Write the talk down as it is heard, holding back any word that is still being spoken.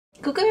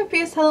Calgary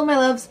Place, hello my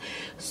loves.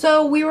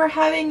 So we were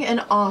having an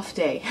off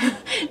day,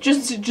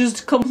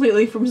 just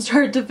completely from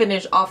start to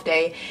finish off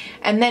day,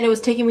 and then it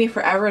was taking me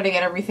forever to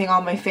get everything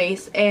on my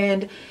face,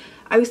 and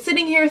I was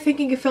sitting here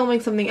thinking of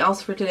filming something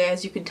else for today.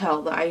 As you can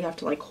tell that I have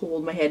to like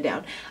hold my head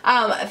down.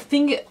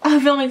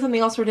 Filming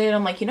something else for today, and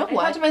I'm like, you know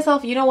what? I thought to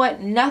myself, you know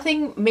what?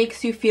 Nothing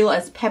makes you feel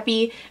as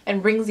peppy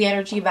and brings the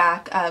energy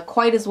back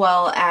quite as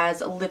well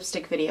as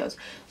lipstick videos.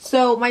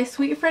 So my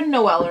sweet friend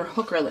Noelle, or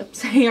Hooker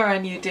Lips here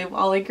on YouTube,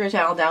 I'll link her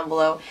channel down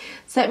below,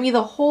 sent me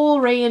the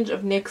whole range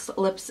of NYX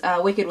lips,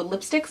 Wicked with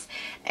lipsticks,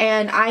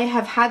 and I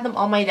have had them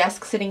on my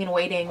desk sitting and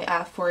waiting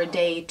for a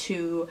day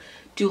to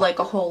do like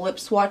a whole lip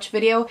swatch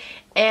video.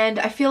 And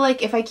I feel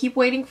like if I keep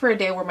waiting for a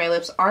day where my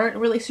lips aren't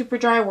really super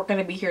dry, we're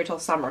going to be here till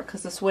summer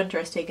because this winter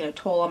has taken a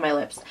toll on my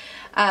lips.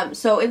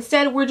 So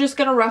instead we're just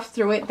going to rough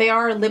through it. They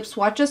are lip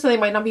swatches, so they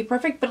might not be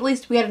perfect, but at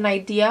least we had an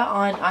idea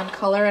on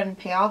color and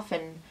payoff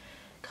and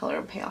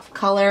color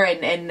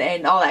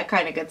and all that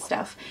kind of good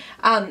stuff.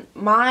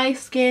 My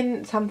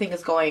skin, something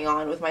is going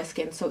on with my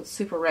skin, so it's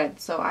super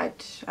red, so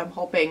I'm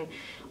hoping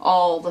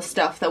all the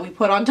stuff that we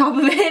put on top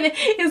of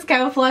it is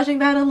camouflaging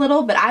that a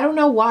little, but I don't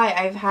know why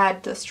I've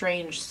had a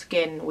strange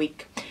skin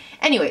week.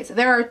 Anyways,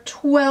 there are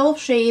 12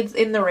 shades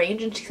in the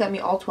range, and she sent me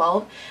all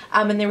 12,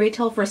 and they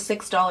retail for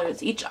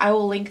 $6 each. I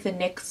will link the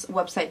NYX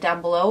website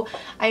down below.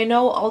 I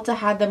know Ulta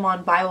had them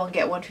on buy one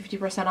get one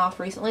 50% off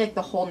recently, like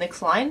the whole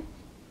NYX line.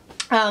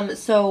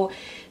 So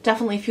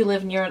definitely if you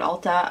live near an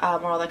Ulta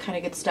or all that kind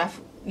of good stuff,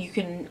 you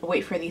can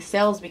wait for these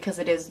sales because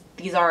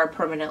these are a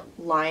permanent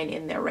line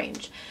in their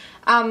range.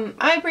 I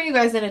might bring you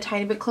guys in a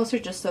tiny bit closer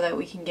just so that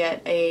we can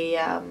get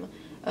a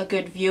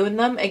good view in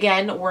them.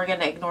 Again, we're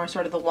gonna ignore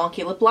sort of the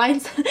wonky lip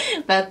lines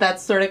that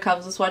sort of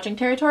comes with swatching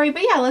territory.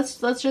 But yeah,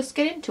 let's just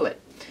get into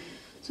it.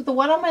 So the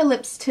one on my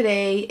lips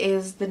today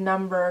is the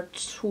number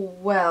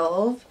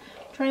 12.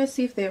 I'm trying to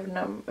see if they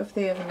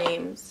have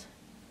names.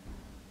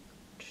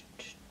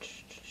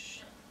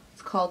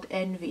 Called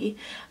Envy,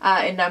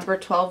 in number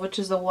 12, which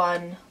is the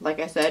one, like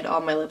I said,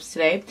 on my lips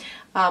today.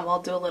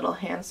 I'll do a little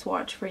hand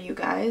swatch for you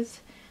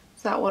guys.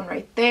 It's that one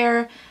right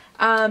there.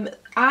 I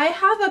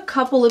have a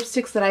couple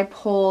lipsticks that I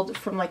pulled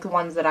from like the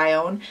ones that I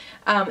own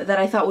that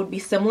I thought would be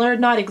similar,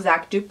 not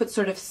exact dupe, but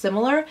sort of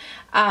similar.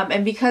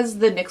 And because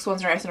the NYX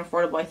ones are nice and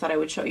affordable, I thought I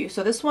would show you.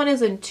 So this one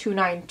is in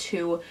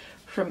 292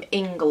 from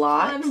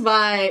Inglot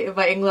by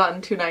Inglot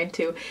in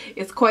 292.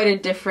 It's quite a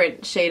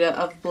different shade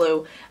of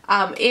blue.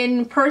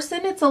 In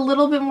person it's a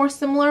little bit more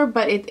similar,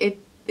 but it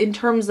in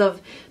terms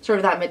of sort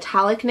of that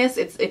metallicness,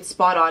 it's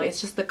spot on.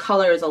 It's just the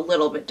color is a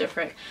little bit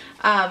different.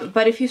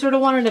 But if you sort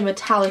of wanted a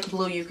metallic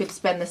blue, you could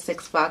spend the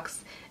 $6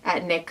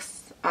 at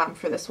NYX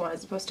for this one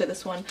as opposed to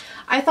this one.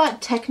 I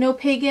thought Techno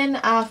Pagan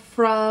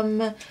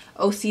from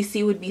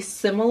OCC would be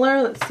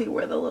similar. Let's see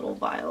where the little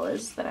vial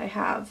is that I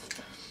have.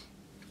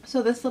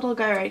 So this little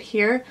guy right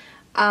here,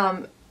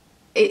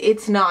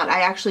 it's not.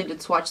 I actually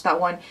did swatch that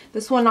one.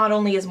 This one not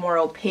only is more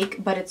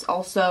opaque, but it's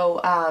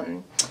also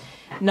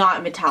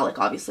not metallic,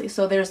 obviously.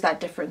 So there's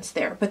that difference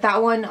there. But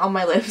that one on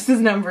my lips is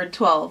number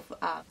 12.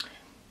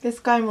 This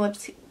guy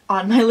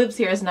on my lips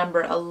here is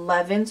number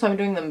 11, so I'm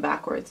doing them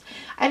backwards.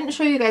 I didn't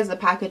show you guys the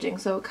packaging,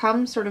 so it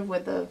comes sort of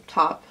with the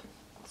top.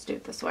 Let's do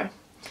it this way.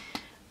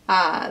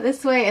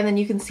 This way, and then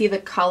you can see the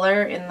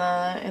color in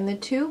the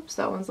tube.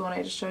 So that one's the one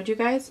I just showed you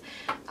guys.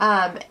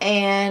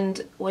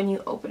 And when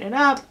you open it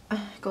up,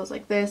 it goes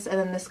like this, and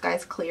then this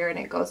guy's clear and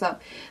it goes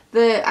up.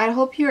 I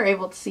hope you're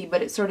able to see,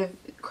 but it sort of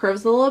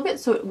curves a little bit,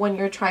 so when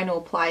you're trying to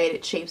apply it,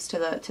 it shapes to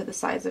the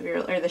size of your,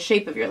 or the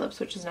shape of your lips,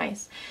 which is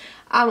nice.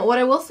 What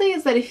I will say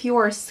is that if you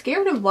are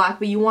scared of black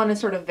but you want to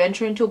sort of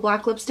venture into a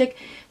black lipstick,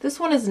 this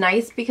one is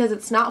nice because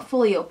it's not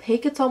fully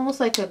opaque. It's almost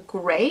like a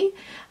gray.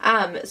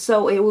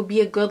 So it would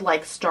be a good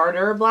like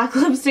starter black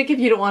lipstick if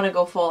you don't want to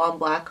go full on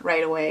black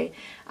right away.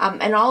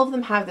 And all of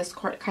them have this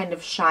kind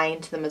of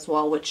shine to them as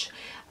well, which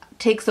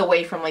takes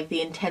away from like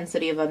the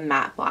intensity of a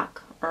matte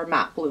black or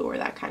matte blue or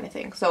that kind of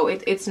thing. So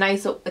it's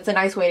nice. It's a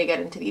nice way to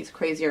get into these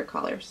crazier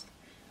colors.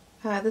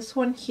 This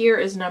one here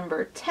is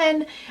number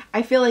 10.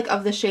 I feel like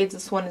of the shades,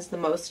 this one is the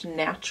most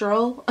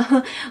natural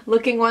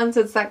looking one. So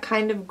it's that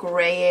kind of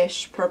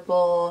grayish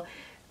purple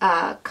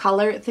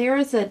color. There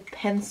is a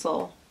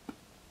pencil.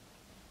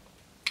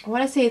 I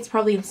want to say it's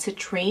probably in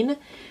citrine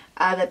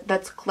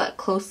that's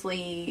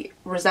closely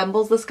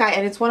resembles this guy,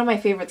 and it's one of my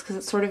favorites because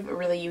it's sort of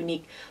really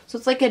unique. So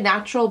it's like a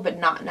natural but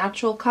not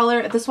natural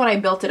color. This one I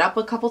built it up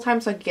a couple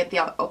times so I could get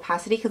the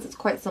opacity because it's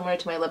quite similar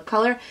to my lip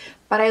color,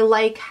 but I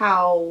like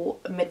how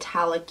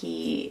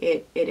metallic-y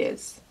it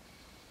is.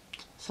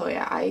 So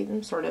yeah,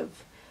 I'm sort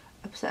of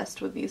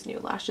obsessed with these new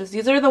lashes.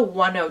 These are the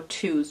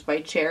 102s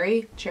by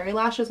Cherry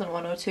Lashes in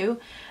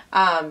 102.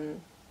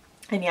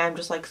 And yeah, I'm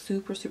just like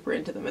super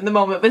into them in the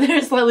moment, but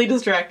they're slightly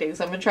distracting,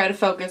 so I'm gonna try to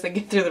focus and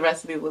get through the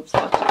rest of these lip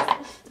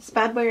swatches. This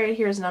bad boy right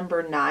here is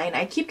number 9.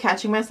 I keep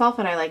catching myself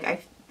and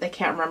I I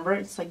can't remember.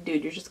 It's like,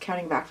 dude, you're just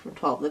counting back from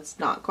 12. That's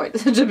not quite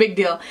such a big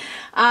deal.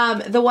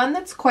 The one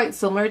that's quite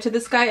similar to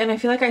this guy, and I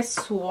feel like I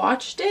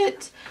swatched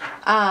it,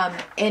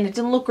 and it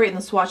didn't look great in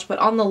the swatch, but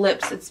on the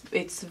lips,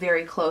 it's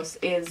very close,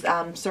 is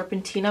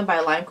Serpentina by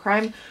Lime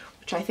Crime,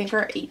 which I think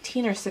are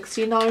 $18 or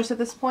 $16 at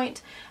this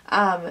point.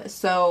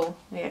 So,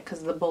 yeah,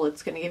 because the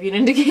bullet's going to give you an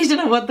indication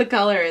of what the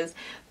color is.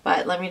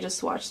 But let me just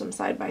swatch them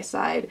side by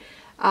side.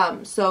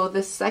 So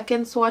the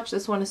second swatch,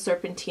 this one is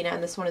Serpentina,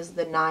 and this one is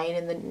the 9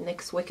 in the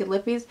NYX Wicked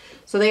Lippies.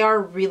 So they are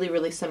really,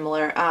 really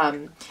similar.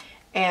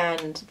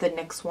 And the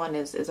NYX one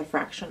is a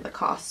fraction of the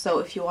cost. So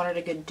if you wanted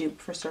a good dupe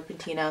for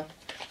Serpentina,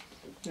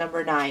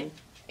 number 9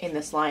 in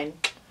this line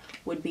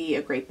would be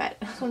a great bet.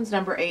 This one's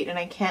number 8, and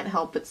I can't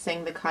help but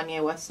sing the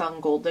Kanye West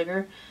song Gold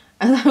Digger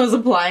as I was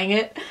applying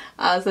it.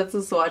 So that's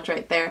a swatch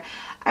right there.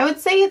 I would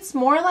say it's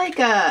more like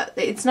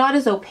it's not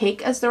as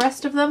opaque as the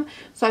rest of them.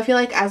 So I feel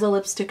like as a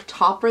lipstick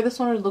topper, this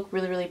one would look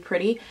really, really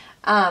pretty.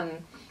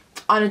 On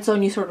its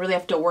own, you sort of really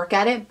have to work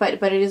at it, but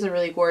it is a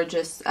really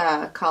gorgeous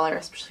color,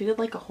 especially with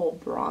like a whole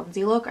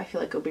bronzy look. I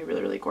feel like it would be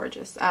really, really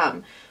gorgeous.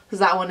 Because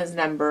that one is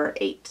number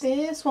 8.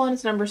 This one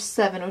is number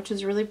 7, which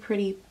is really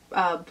pretty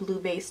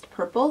blue-based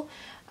purple.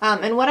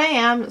 And what I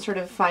am sort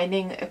of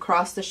finding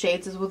across the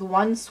shades is with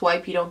one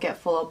swipe you don't get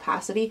full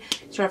opacity.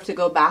 You sort of have to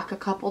go back a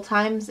couple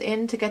times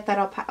in to get that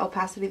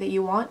opacity that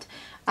you want.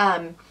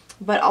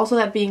 But also,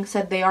 that being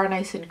said, they are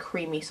nice and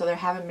creamy, so they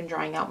haven't been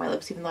drying out my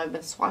lips even though I've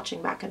been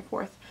swatching back and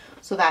forth.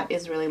 So that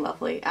is really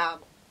lovely.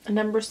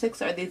 Number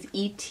 6 are these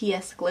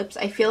ETS lips.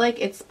 I feel like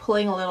it's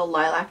pulling a little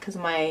lilac because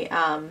my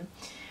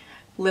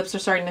lips are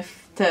starting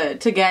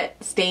to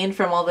get stained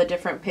from all the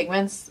different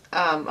pigments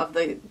of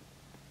the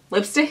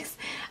lipsticks,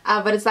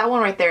 but it's that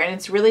one right there, and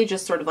it's really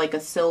just sort of like a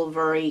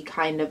silvery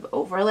kind of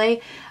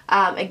overlay.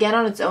 Again,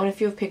 on its own, if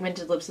you have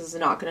pigmented lips, this is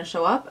not going to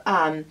show up.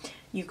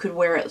 You could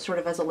wear it sort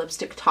of as a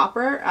lipstick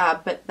topper,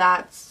 but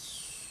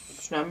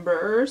that's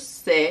number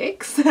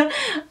 6.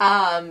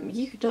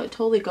 You could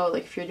totally go,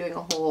 like, if you're doing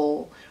a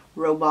whole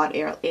robot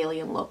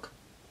alien look,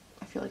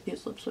 I feel like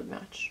these lips would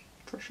match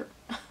for sure.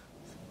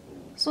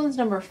 This one's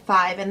number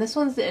 5, and this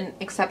one's an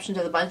exception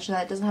to the bunch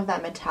that doesn't have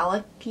that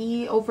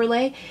metallic-y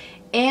overlay,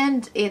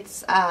 and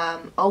it's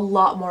a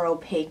lot more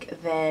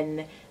opaque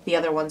than the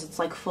other ones. It's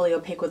like fully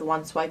opaque with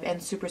one swipe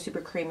and super,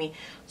 super creamy.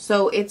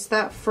 So it's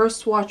that first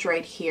swatch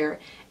right here.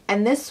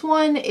 And this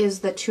one is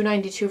the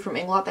 292 from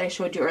Inglot that I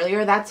showed you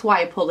earlier. That's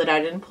why I pulled it out.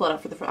 I didn't pull it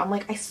out for the first. I'm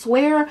like, I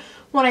swear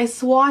when I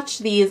swatched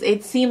these,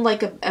 it seemed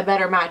like a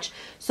better match.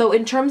 So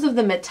in terms of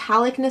the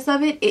metallicness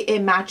of it,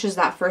 it matches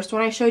that first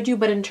one I showed you.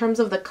 But in terms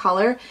of the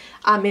color,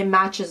 it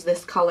matches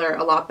this color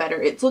a lot better.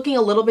 It's looking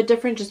a little bit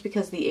different just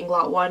because the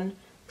Inglot one,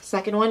 the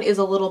second one, is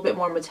a little bit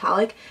more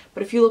metallic.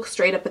 But if you look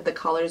straight up at the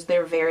colors,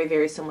 they're very,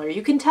 very similar.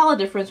 You can tell a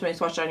difference when you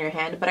swatch it on your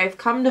hand, but I've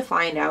come to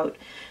find out,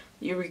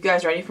 you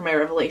guys ready for my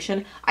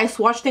revelation? I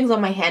swatch things on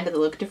my hand and they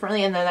look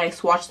differently, and then I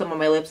swatch them on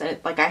my lips, and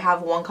like I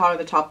have one color on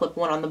the top lip,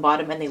 one on the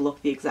bottom, and they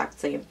look the exact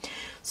same.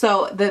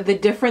 So the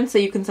difference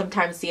that you can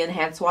sometimes see in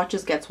hand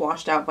swatches gets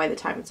washed out by the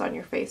time it's on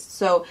your face.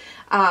 So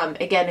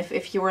again,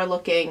 if you were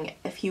looking,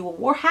 if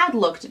you had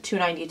looked at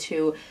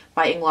 292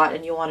 by Inglot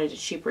and you wanted a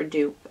cheaper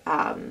dupe,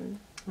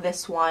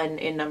 this one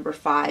in number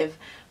 5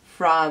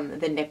 from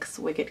the NYX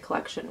Wicked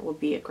collection would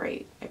be a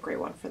great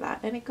one for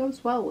that, and it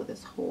goes well with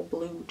this whole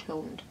blue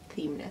toned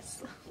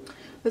themeness.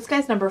 This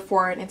guy's number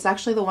 4, and it's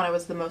actually the one I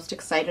was the most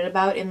excited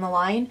about in the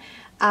line.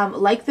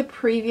 Like the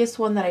previous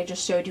one that I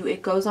just showed you,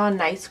 it goes on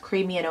nice,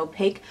 creamy, and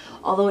opaque,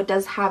 although it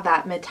does have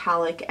that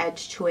metallic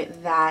edge to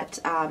it that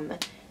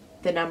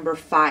the number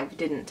 5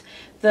 didn't.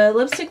 The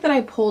lipstick that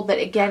I pulled that,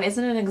 again,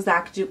 isn't an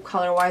exact dupe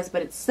color-wise,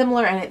 but it's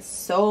similar and it's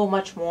so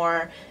much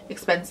more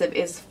expensive,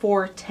 is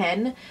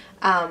 410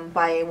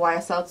 by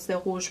YSL. It's the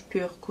Rouge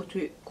Pure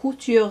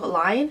Couture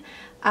line.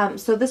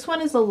 So this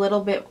one is a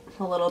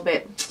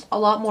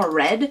lot more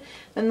red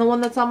than the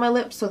one that's on my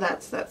lips, so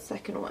that's that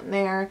second one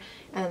there,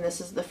 and this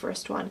is the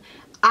first one.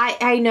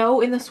 I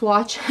know in the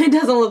swatch it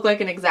doesn't look like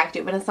an exact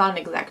dupe, but it's not an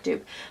exact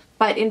dupe.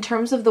 But in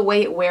terms of the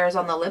way it wears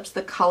on the lips,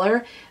 the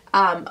color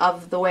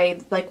of the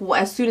way, like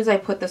as soon as I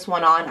put this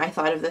one on, I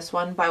thought of this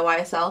one by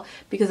YSL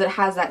because it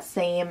has that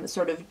same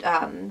sort of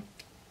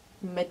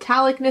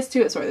metallicness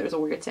to it. Sorry, there was a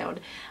weird sound.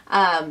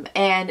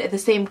 And the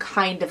same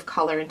kind of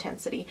color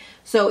intensity.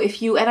 So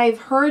if you, and I've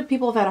heard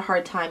people have had a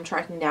hard time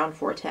tracking down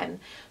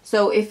 410.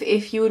 So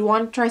if you would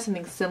want to try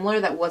something similar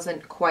that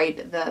wasn't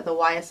quite the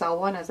YSL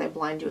one, as I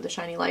blind you with the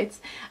shiny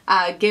lights,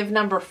 give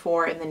number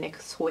 4 in the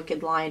NYX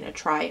Wicked line a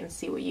try and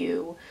see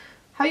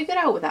how you get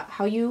out with that.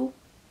 How you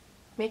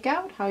make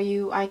out?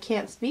 I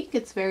can't speak,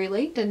 it's very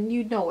late, and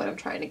you know what I'm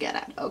trying to get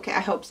at. Okay, I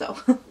hope so.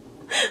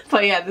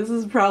 But yeah, this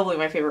is probably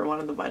my favorite one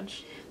of the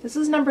bunch. This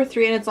is number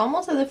 3, and it's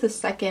almost as if the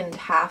second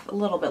half, a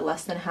little bit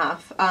less than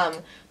half,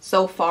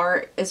 so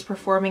far is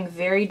performing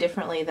very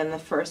differently than the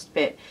first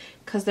bit,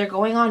 because they're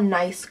going on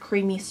nice,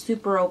 creamy,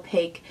 super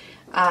opaque,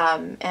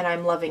 and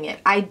I'm loving it.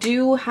 I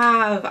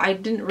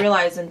didn't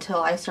realize until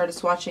I started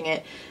swatching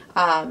it,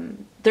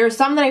 There are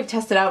some that I've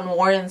tested out and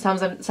worn, and some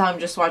I'm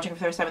just watching for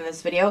the first time in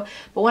this video.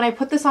 But when I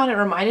put this on, it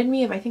reminded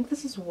me of, I think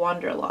this is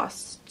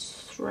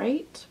Wanderlust,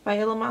 right? By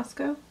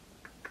Illamasqua?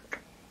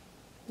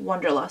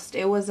 Wanderlust.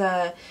 It was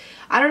a,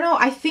 I don't know,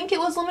 I think it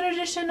was limited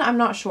edition, I'm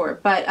not sure.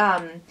 But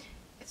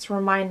it's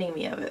reminding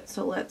me of it.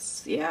 So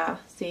let's, yeah,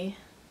 see?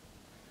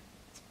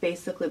 It's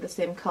basically the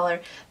same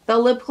color. The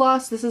lip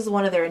gloss, this is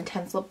one of their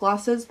intense lip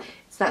glosses.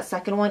 It's that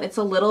second one. It's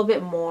a little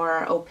bit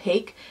more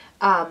opaque,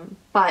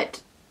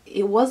 but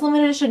it was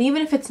limited edition.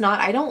 Even if it's not,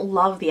 I don't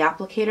love the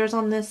applicators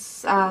on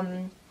this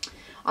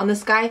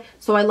guy.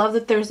 So I love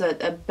that there's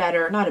a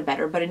better, not a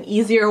better, but an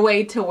easier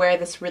way to wear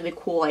this really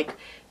cool like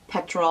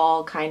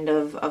petrol kind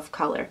of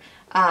color.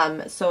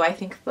 So I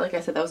think, like I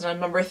said, that was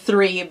number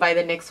 3 by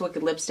the NYX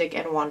Wicked Lipstick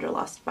and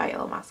Wanderlust by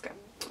Illamasqua.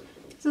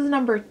 This is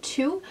number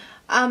 2.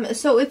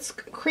 So it's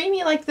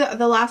creamy like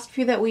the last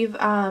few that we've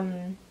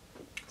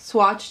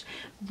swatched,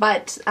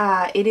 but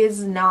it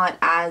is not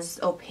as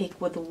opaque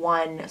with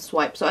one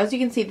swipe. So as you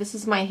can see, this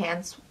is my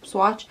hand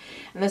swatch,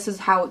 and this is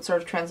how it's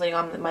sort of translating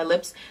on my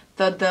lips.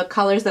 The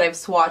colors that I've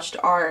swatched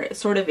are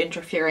sort of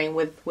interfering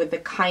with the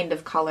kind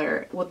of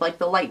color, with like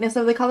the lightness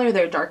of the color.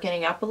 They're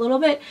darkening up a little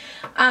bit.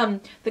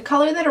 The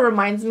color that it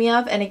reminds me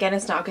of, and again,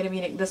 it's not going to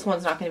be, this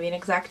one's not going to be an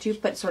exact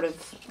dupe, but sort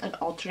of an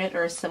alternate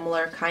or a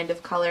similar kind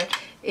of color,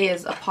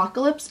 is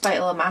Apocalypse by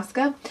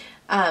Illamasqua.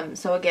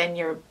 So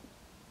again,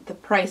 the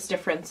price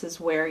difference is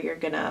where you're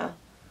gonna,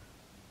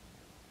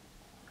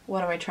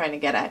 what am I trying to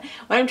get at?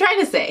 What I'm trying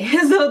to say,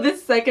 so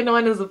this second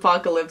one is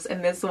Apocalypse,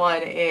 and this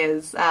one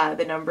is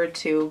the number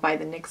 2 by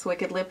the NYX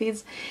Wicked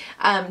Lippies.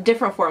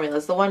 Different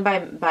formulas. The one by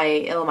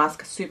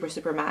Illamasqua,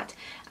 super matte,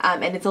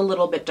 and it's a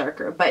little bit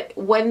darker. But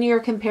when you're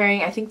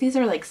comparing, I think these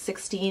are like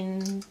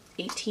 16,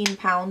 18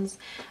 pounds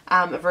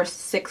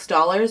versus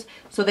 $6.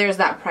 So there's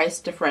that price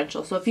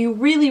differential. So if you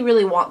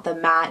really want the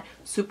matte,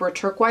 super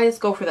turquoise,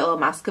 go for the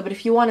Illamasqua. But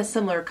if you want a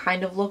similar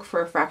kind of look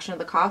for a fraction of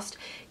the cost,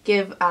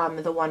 give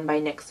the one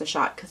by NYX a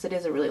shot, because it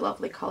is a really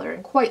lovely color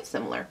and quite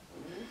similar.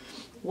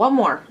 One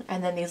more,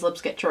 and then these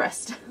lips get to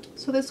rest.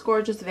 So this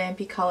gorgeous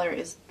vampy color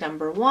is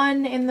number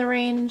 1 in the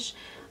range.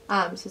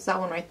 So it's that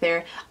one right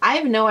there. I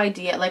have no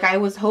idea, like I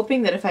was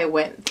hoping that if I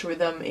went through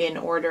them in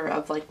order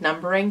of like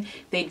numbering,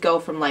 they'd go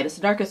from lightest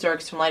to darkest,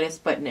 darkest from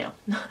lightest, but no.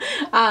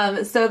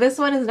 So this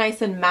one is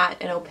nice and matte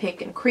and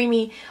opaque and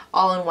creamy,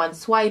 all in one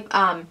swipe.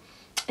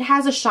 It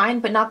has a shine,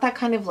 but not that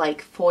kind of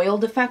like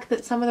foiled effect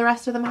that some of the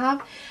rest of them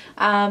have.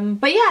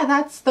 But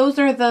yeah, those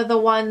are the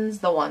ones.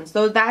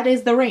 That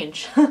is the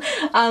range.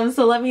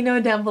 So let me know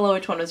down below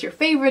which one was your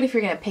favorite, if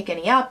you're gonna pick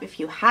any up,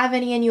 if you have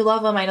any and you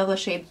love them. I know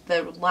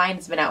the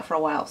line's been out for a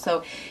while,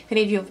 so if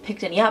any of you have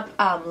picked any up,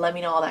 let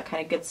me know, all that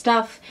kind of good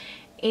stuff.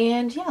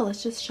 And yeah,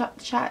 let's just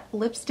chat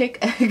lipstick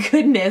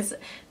goodness.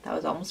 That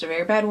was almost a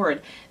very bad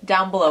word.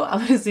 Down below, I'm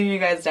gonna zoom you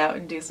guys out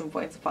and do some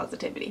points of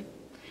positivity.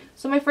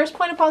 So my first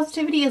point of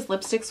positivity is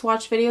lipstick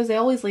swatch videos. They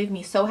always leave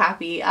me so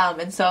happy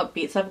and so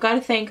upbeat. So I've got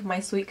to thank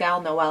my sweet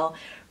gal Noelle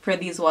for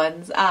these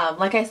ones.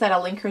 Like I said,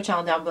 I'll link her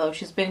channel down below.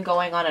 She's been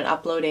going on an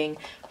uploading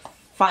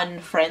fun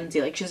frenzy.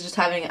 Like, she's just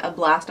having a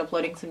blast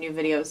uploading some new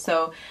videos.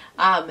 So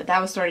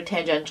that was sort of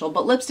tangential.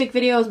 But lipstick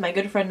videos, my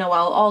good friend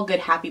Noelle, all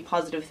good, happy,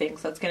 positive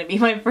things. That's going to be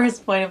my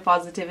first point of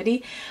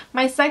positivity.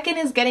 My second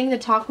is getting to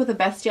talk with a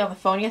bestie on the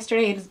phone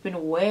yesterday. It has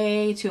been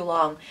way too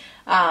long.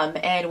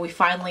 And we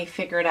finally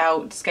figured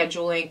out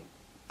scheduling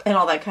and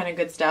all that kind of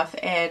good stuff,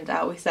 and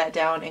we sat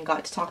down and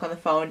got to talk on the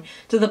phone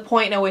to the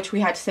point at which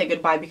we had to say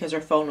goodbye because her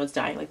phone was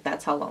dying. Like,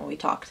 that's how long we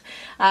talked.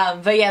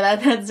 But yeah,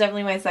 that's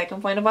definitely my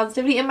second point of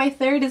positivity. And my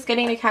third is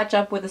getting to catch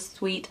up with a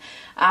sweet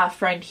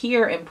friend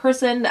here in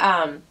person.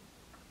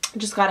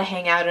 Just got to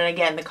hang out, and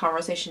again, the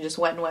conversation just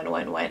went,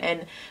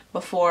 and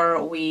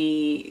before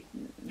we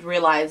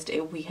realized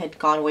we had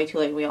gone way too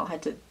late. We all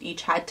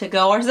each had to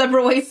go our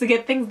separate ways to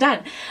get things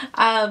done.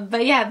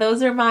 But yeah,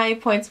 those are my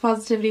points of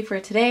positivity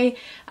for today.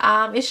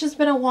 It's just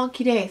been a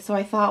wonky day, so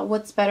I thought,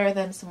 what's better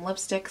than some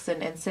lipsticks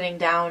and sitting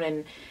down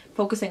and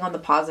focusing on the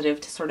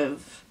positive to sort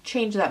of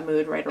change that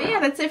mood right around. But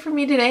yeah, that's it for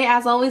me today.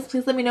 As always,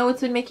 please let me know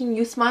what's been making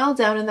you smile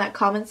down in that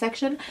comment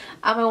section.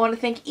 I want to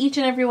thank each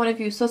and every one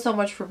of you so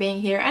much for being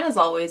here, and as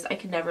always, I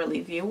can never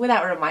leave you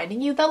without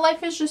reminding you that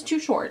life is just too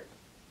short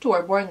to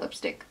wear boring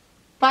lipstick.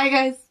 Bye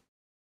guys!